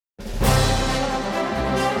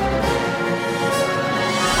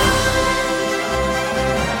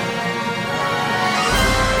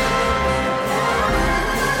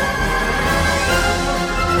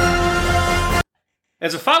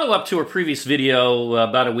As a follow-up to our previous video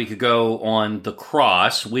about a week ago on the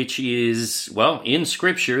cross, which is, well, in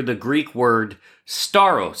Scripture, the Greek word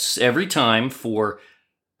Stauros, every time for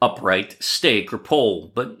upright stake or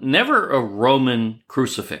pole, but never a Roman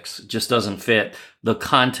crucifix. It just doesn't fit the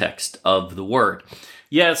context of the word.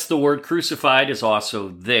 Yes, the word crucified is also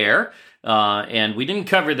there, and we didn't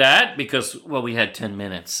cover that because, well, we had 10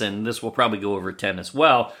 minutes, and this will probably go over 10 as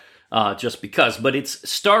well. Just because. But it's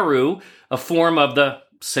staru, a form of the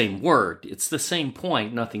same word. It's the same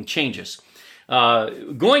point. Nothing changes.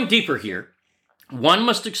 Going deeper here, one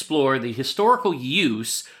must explore the historical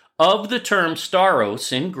use of the term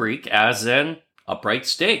stauros in Greek as an upright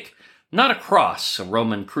stake, not a cross, a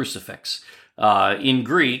Roman crucifix. In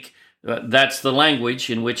Greek, that's the language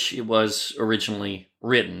in which it was originally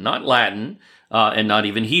written, not Latin, and not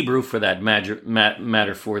even Hebrew for that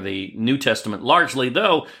matter for the New Testament largely,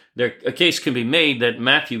 though a case can be made that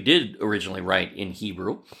Matthew did originally write in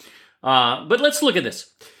Hebrew. But let's look at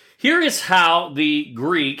this. Here is how the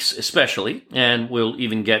Greeks especially, and we'll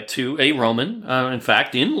even get to a Roman, in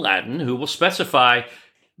fact, in Latin, who will specify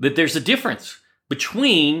that there's a difference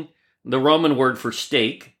between the Roman word for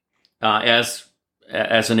stake as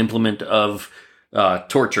an implement of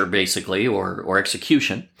torture, basically, or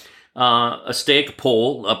execution. A stake,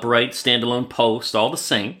 pole, upright, standalone post, all the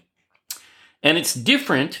same. And it's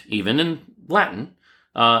different, even in Latin,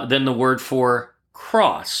 than the word for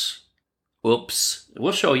cross. Oops,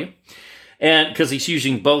 we'll show you. And because he's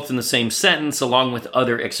using both in the same sentence along with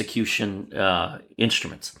other execution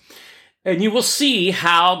instruments. And you will see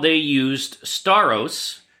how they used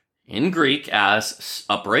stauros in Greek as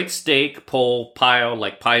upright stake, pole, pile,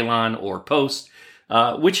 like pylon or post,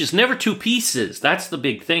 which is never two pieces. That's the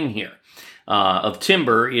big thing here. Of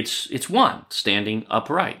timber, it's one, standing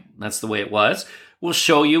upright. That's the way it was. We'll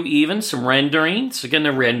show you even some renderings. Again,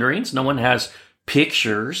 they're renderings. No one has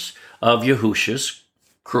pictures of Yahushua's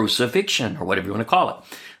crucifixion, or whatever you want to call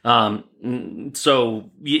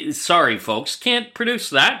it. Sorry, folks, can't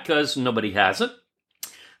produce that because nobody has it.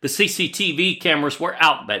 The CCTV cameras were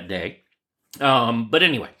out that day. But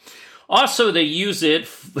anyway, also they use it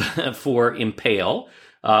for impale,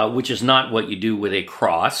 which is not what you do with a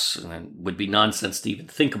cross, and it would be nonsense to even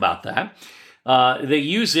think about that. They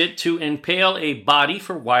use it to impale a body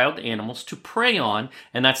for wild animals to prey on,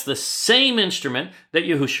 and that's the same instrument that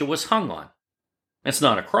Yahushua was hung on. It's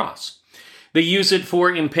not a cross. They use it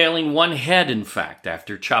for impaling one head, in fact,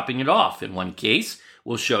 after chopping it off. In one case,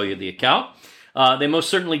 we'll show you the account. They most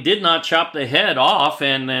certainly did not chop the head off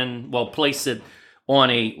and then, place it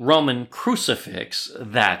on a Roman crucifix.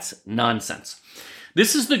 That's nonsense.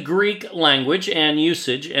 This is the Greek language and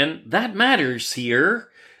usage, and that matters here.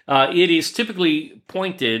 It is typically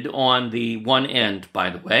pointed on the one end, by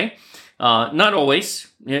the way. Not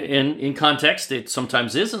always. In context, it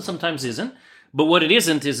sometimes is and sometimes isn't. But what it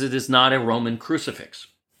isn't is it is not a Roman crucifix.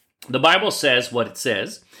 The Bible says what it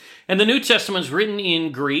says, and the New Testament is written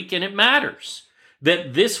in Greek, and it matters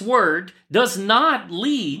that this word does not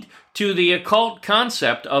lead to the occult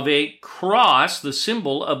concept of a cross, the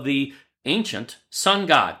symbol of the ancient sun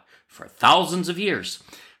god, for thousands of years.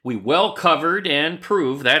 We well covered and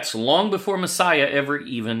proved that's long before Messiah ever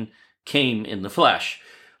even came in the flesh.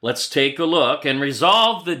 Let's take a look and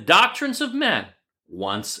resolve the doctrines of men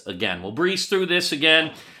once again. We'll breeze through this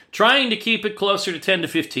again, trying to keep it closer to 10 to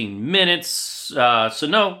 15 minutes. So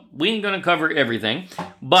no, we ain't going to cover everything,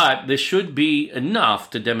 but this should be enough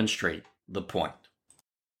to demonstrate the point.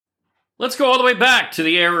 Let's go all the way back to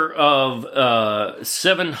the era of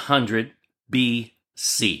 700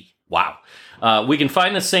 BC. Wow. We can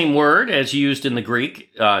find the same word as used in the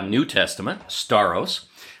Greek New Testament, stauros.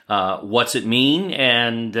 What's it mean?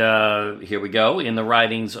 And here we go. In the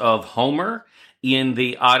writings of Homer, in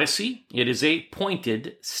the Odyssey, it is a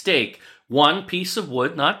pointed stake. One piece of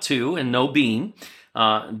wood, not two, and no beam.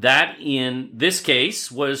 That, in this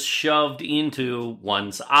case, was shoved into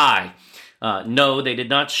one's eye. No, they did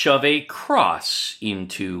not shove a cross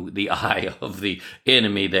into the eye of the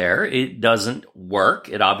enemy there. It doesn't work.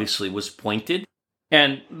 It obviously was pointed.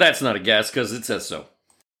 And that's not a guess because it says so.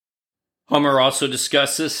 Homer also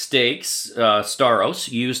discusses stakes,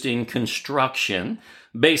 stauros, used in construction,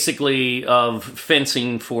 basically of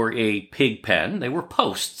fencing for a pig pen. They were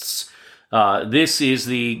posts. This is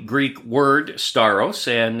the Greek word stauros,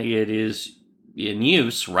 and it is in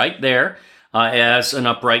use right there. As an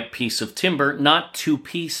upright piece of timber, not two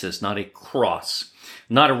pieces, not a cross,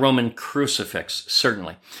 not a Roman crucifix,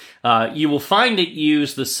 certainly. You will find it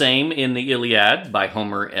used the same in the Iliad by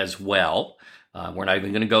Homer as well. We're not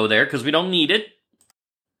even going to go there because we don't need it.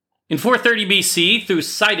 In 430 BC,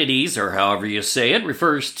 Thucydides, or however you say it,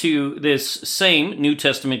 refers to this same New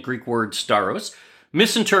Testament Greek word stauros,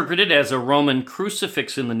 misinterpreted as a Roman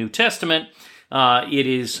crucifix in the New Testament. It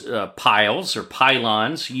is piles or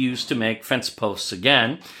pylons used to make fence posts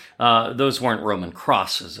again. Those weren't Roman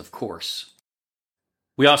crosses, of course.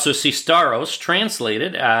 We also see stauros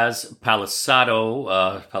translated as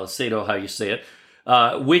palisado, how you say it,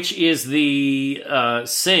 which is the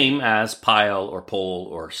same as pile or pole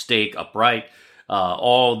or stake, upright,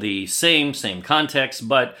 all the same context,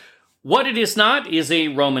 but what it is not is a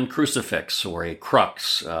Roman crucifix or a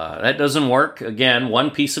crux. That doesn't work. Again,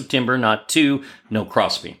 one piece of timber, not two, no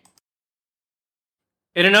crossbeam.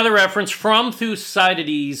 In another reference from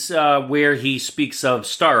Thucydides, where he speaks of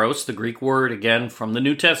stauros, the Greek word, again, from the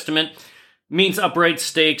New Testament, means upright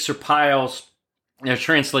stakes or piles. They're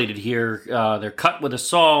translated here. They're cut with a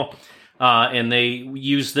saw, and they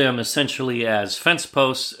use them essentially as fence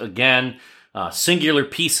posts. Again, singular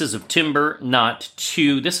pieces of timber, not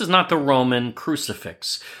two. This is not the Roman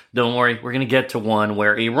crucifix. Don't worry, we're going to get to one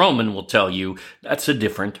where a Roman will tell you that's a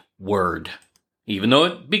different word, even though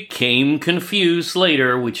it became confused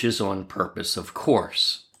later, which is on purpose, of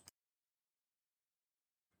course.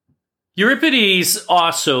 Euripides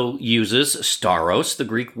also uses stauros, the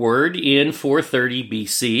Greek word, in 430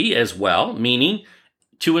 BC as well, meaning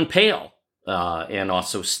to impale, and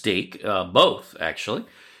also stake, both, actually.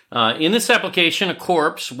 In this application, a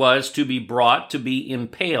corpse was to be brought to be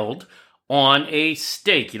impaled on a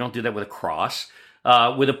stake. You don't do that with a cross.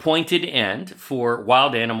 With a pointed end for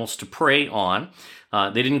wild animals to prey on.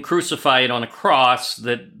 They didn't crucify it on a cross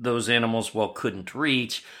that those animals, couldn't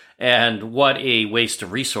reach. And what a waste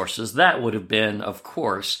of resources that would have been, of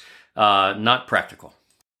course, not practical.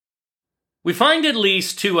 We find at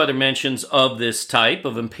least two other mentions of this type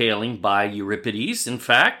of impaling by Euripides. In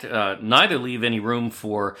fact, neither leave any room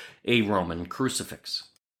for a Roman crucifix.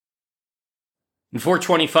 In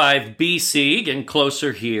 425 BC, getting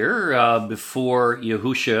closer here, before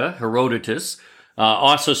Yahusha, Herodotus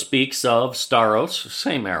also speaks of stauros,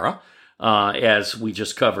 same era, as we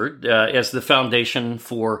just covered, as the foundation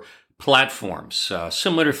for platforms,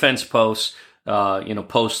 similar to fence posts,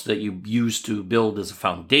 posts that you use to build as a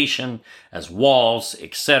foundation, as walls,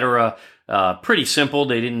 etc. Pretty simple.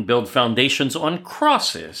 They didn't build foundations on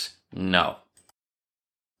crosses. No.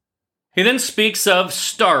 He then speaks of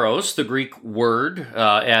stauros, the Greek word,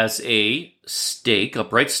 as a stake,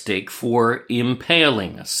 upright stake, for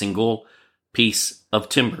impaling, a single piece of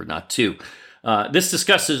timber, not two. This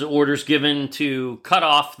discusses orders given to cut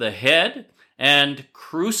off the head and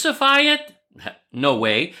crucify it. No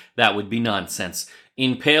way, that would be nonsense.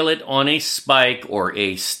 Impale it on a spike or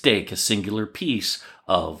a stake, a singular piece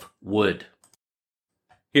of wood.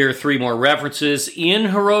 Here are three more references in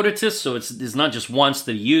Herodotus, so it's not just once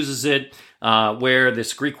that he uses it, where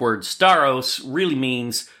this Greek word stauros really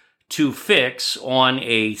means to fix on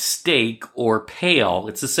a stake or pale.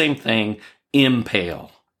 It's the same thing,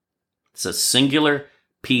 impale. It's a singular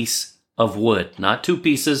piece of wood, not two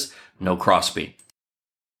pieces, no crossbeam.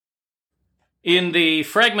 In the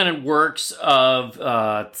fragmented works of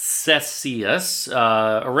Ctesias,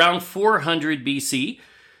 around 400 BC,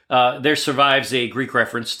 there survives a Greek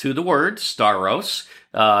reference to the word stauros.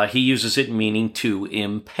 He uses it meaning to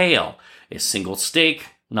impale, a single stake,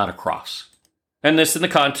 not a cross. And this in the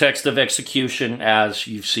context of execution, as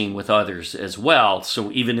you've seen with others as well,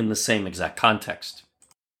 so even in the same exact context.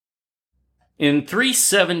 In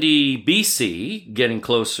 370 BC, getting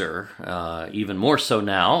closer, even more so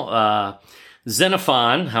now,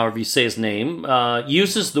 Xenophon, however you say his name,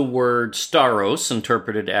 uses the word stauros,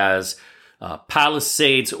 interpreted as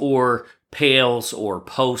palisades or pales or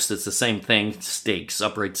posts. It's the same thing, stakes,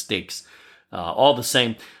 upright stakes, all the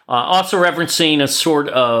same. Also referencing a sort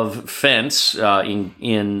of fence in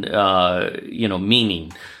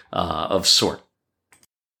meaning of sort.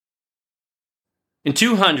 In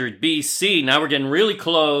 200 BC, now we're getting really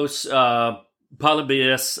close,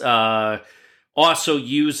 Polybius also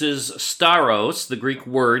uses stauros, the Greek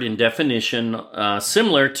word, in definition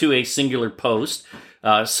similar to a singular post,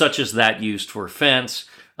 such as that used for fence.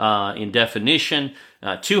 In definition,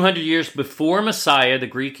 200 years before Messiah, the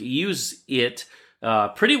Greek used it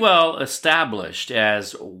pretty well established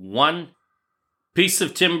as one piece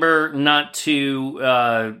of timber, not two,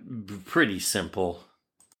 pretty simple.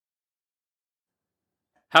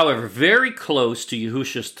 However, very close to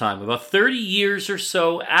Yahusha's time, about 30 years or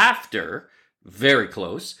so after, very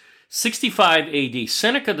close, 65 AD,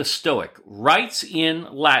 Seneca the Stoic writes in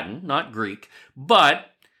Latin, not Greek,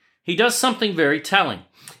 but he does something very telling.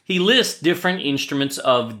 He lists different instruments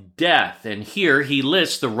of death, and here he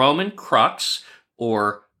lists the Roman crux,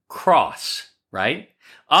 or cross, right?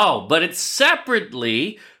 Oh, but it's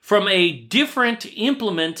separately from a different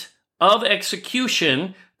implement of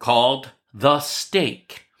execution called the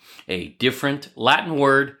stake, a different Latin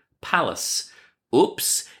word, palus.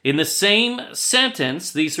 Oops. In the same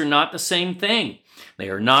sentence, these are not the same thing. They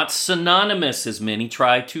are not synonymous, as many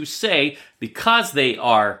try to say, because they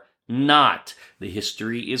are not. The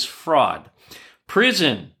history is fraud.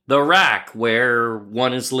 Prison, the rack, where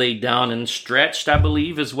one is laid down and stretched, I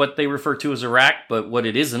believe, is what they refer to as a rack, but what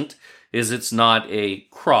it isn't is it's not a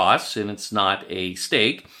cross and it's not a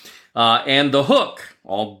stake. And the hook,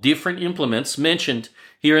 all different implements mentioned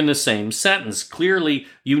here in the same sentence, clearly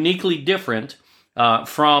uniquely different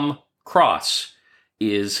from cross,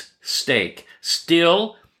 is stake.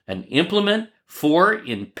 Still an implement for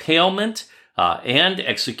impalement and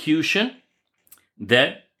execution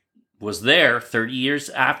that was there 30 years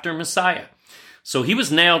after Messiah. So he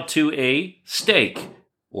was nailed to a stake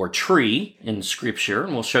or tree in Scripture,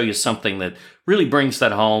 and we'll show you something that really brings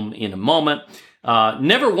that home in a moment.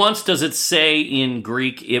 Never once does it say in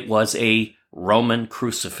Greek it was a Roman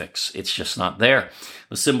crucifix. It's just not there.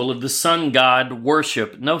 The symbol of the sun god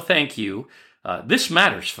worship. No thank you. This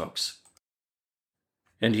matters, folks.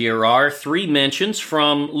 And here are 3 mentions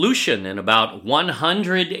from Lucian in about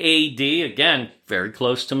 100 AD. Again, very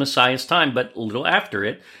close to Messiah's time, but a little after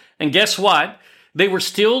it. And guess what? They were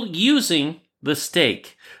still using the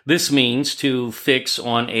stake. This means to fix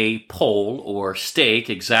on a pole or stake,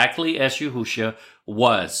 exactly as Yahushua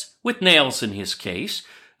was, with nails in his case.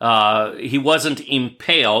 He wasn't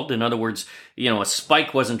impaled. In other words, a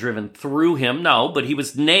spike wasn't driven through him. No, but he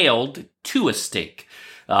was nailed to a stake.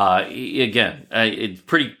 It's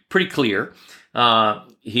pretty clear. What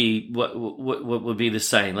would be the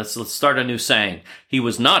saying? Let's start a new saying. He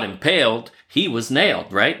was not impaled. He was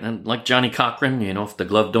nailed, right? And like Johnny Cochran, if the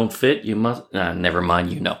glove don't fit, you must. Never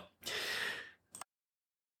mind,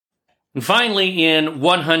 And finally, in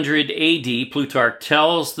 100 AD, Plutarch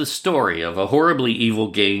tells the story of a horribly evil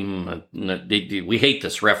game. We hate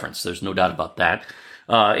this reference. There's no doubt about that.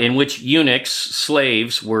 In which eunuchs,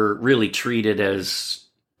 slaves, were really treated as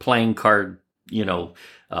playing card,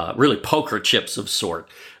 really poker chips of sort.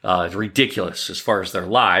 Ridiculous as far as their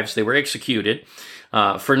lives. They were executed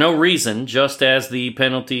for no reason, just as the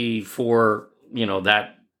penalty for,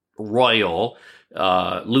 that royal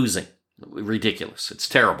losing. Ridiculous. It's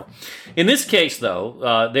terrible. In this case,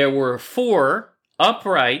 though, there were 4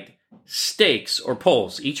 upright stakes or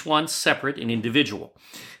poles, each one separate and individual,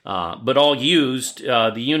 but all used.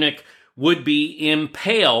 The eunuch would be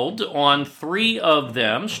impaled on 3 of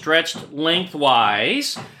them, stretched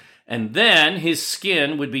lengthwise, and then his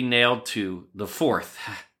skin would be nailed to the 4th.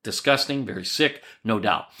 Disgusting, very sick, no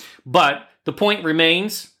doubt. But the point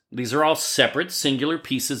remains, these are all separate, singular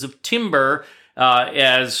pieces of timber,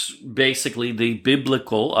 as basically the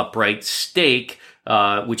biblical upright stake,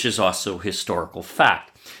 which is also historical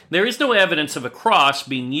fact. There is no evidence of a cross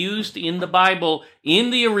being used in the Bible in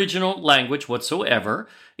the original language whatsoever.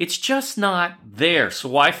 It's just not there. So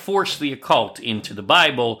why force the occult into the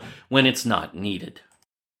Bible when it's not needed?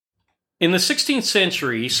 In the 16th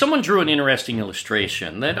century, someone drew an interesting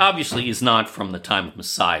illustration that obviously is not from the time of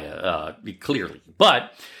Messiah, clearly.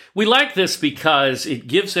 But we like this because it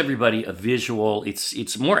gives everybody a visual.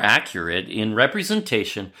 It's more accurate in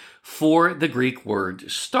representation for the Greek word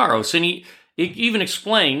stauros. And it even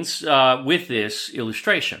explains with this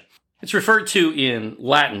illustration. It's referred to in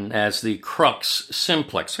Latin as the crux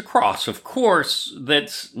simplex, a cross. Of course,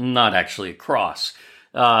 that's not actually a cross.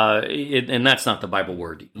 And that's not the Bible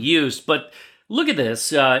word used. But look at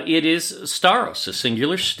this. It is stauros, a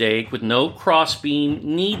singular stake with no cross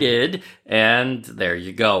being needed. And there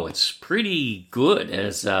you go. It's pretty good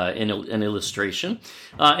as an illustration.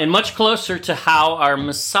 And much closer to how our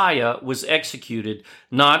Messiah was executed,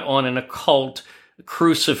 not on an occult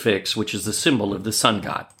crucifix, which is the symbol of the sun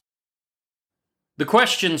god. The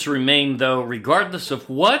questions remain, though, regardless of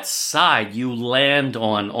what side you land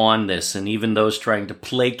on this, and even those trying to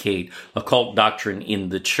placate occult doctrine in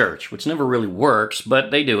the church, which never really works,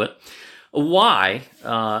 but they do it. Why?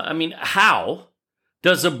 How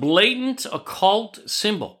does a blatant occult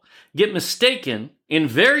symbol get mistaken in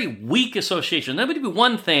very weak association? That would be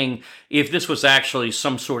one thing if this was actually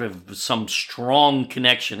some strong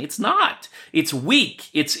connection. It's not. It's weak.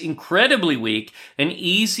 It's incredibly weak and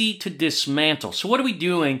easy to dismantle. So what are we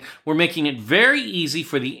doing? We're making it very easy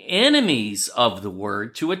for the enemies of the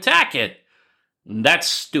word to attack it. That's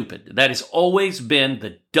stupid. That has always been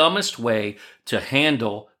the dumbest way to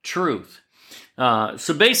handle truth.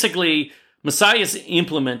 So basically, Messiah's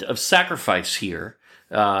implement of sacrifice here,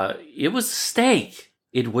 it was a stake.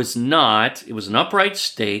 It was an upright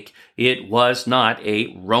stake. It was not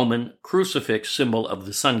a Roman crucifix symbol of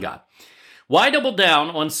the sun god. Why double down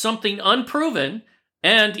on something unproven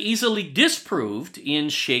and easily disproved in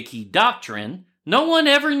shaky doctrine no one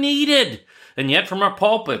ever needed? And yet from our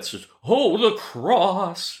pulpits, oh, the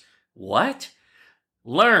cross. What?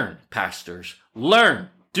 Learn, pastors. Learn.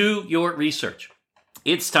 Do your research.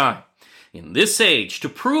 It's time in this age to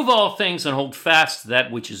prove all things and hold fast to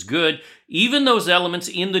that which is good, even those elements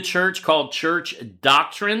in the church called church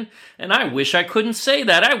doctrine. And I wish I couldn't say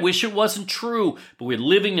that. I wish it wasn't true, but we're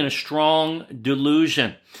living in a strong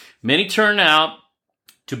delusion. Many turn out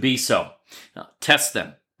to be so. Now, test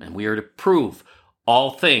them, and we are to prove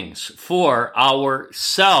all things for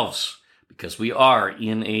ourselves because we are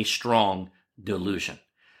in a strong delusion.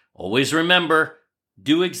 Always remember,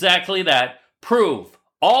 do exactly that. Prove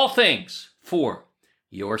all things for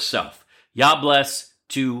yourself. Yah bless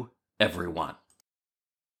to everyone.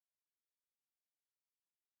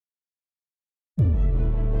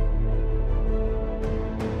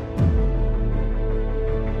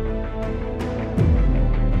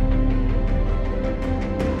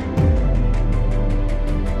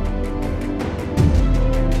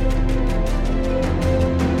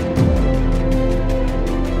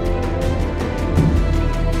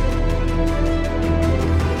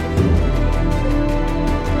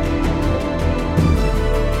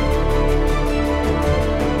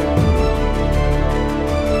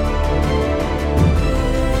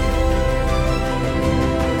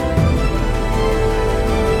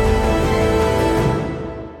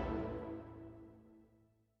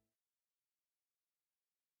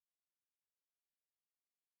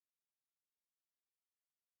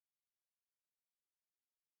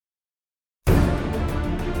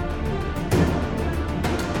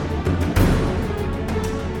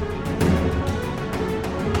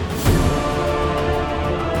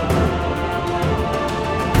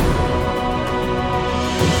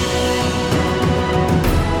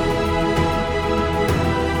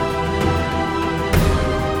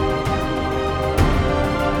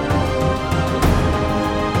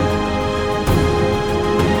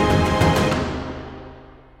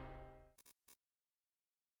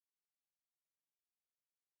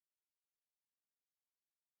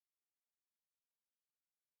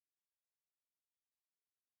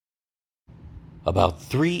 About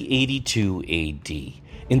 382 AD,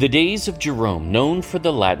 in the days of Jerome, known for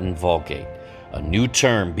the Latin Vulgate, a new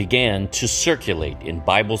term began to circulate in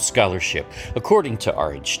Bible scholarship, according to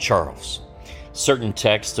R.H. Charles. Certain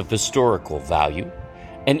texts of historical value,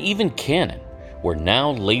 and even canon, were now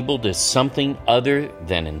labeled as something other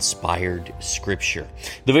than inspired scripture.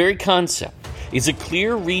 The very concept is a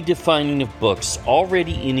clear redefining of books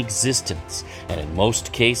already in existence, and in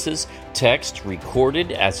most cases, text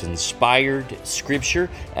recorded as inspired scripture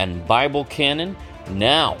and Bible canon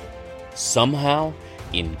now somehow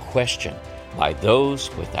in question by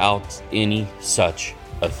those without any such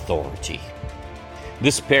authority.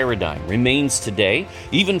 This paradigm remains today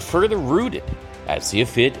even further rooted, as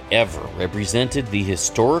if it ever represented the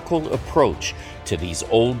historical approach to these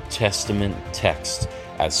Old Testament texts,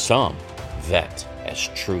 as some vet as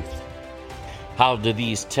truth. How do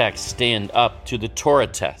these texts stand up to the Torah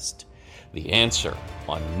test? The answer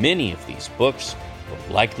on many of these books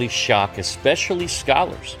will likely shock especially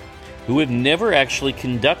scholars who have never actually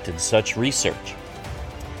conducted such research,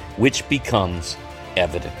 which becomes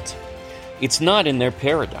evident. It's not in their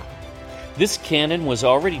paradigm. This canon was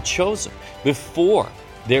already chosen before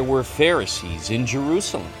there were Pharisees in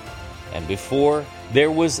Jerusalem and before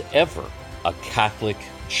there was ever a Catholic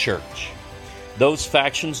Church. Those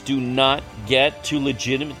factions do not get to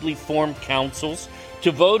legitimately form councils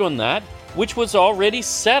to vote on that which was already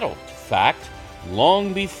settled fact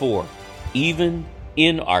long before, even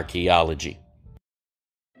in archaeology.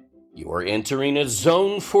 You are entering a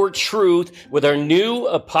zone for truth with our new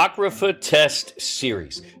Apocrypha Test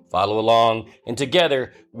series. Follow along, and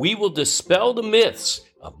together we will dispel the myths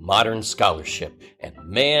of modern scholarship. And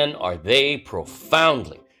man, are they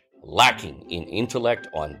profoundly lacking in intellect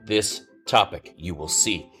on this topic, you will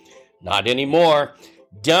see. Not anymore.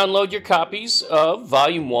 Download your copies of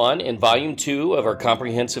Volume 1 and Volume 2 of our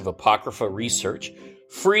comprehensive Apocrypha research,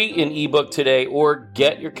 free in ebook today, or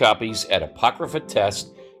get your copies at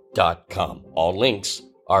apocryphatest.com. All links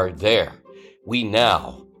are there. We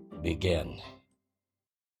now begin.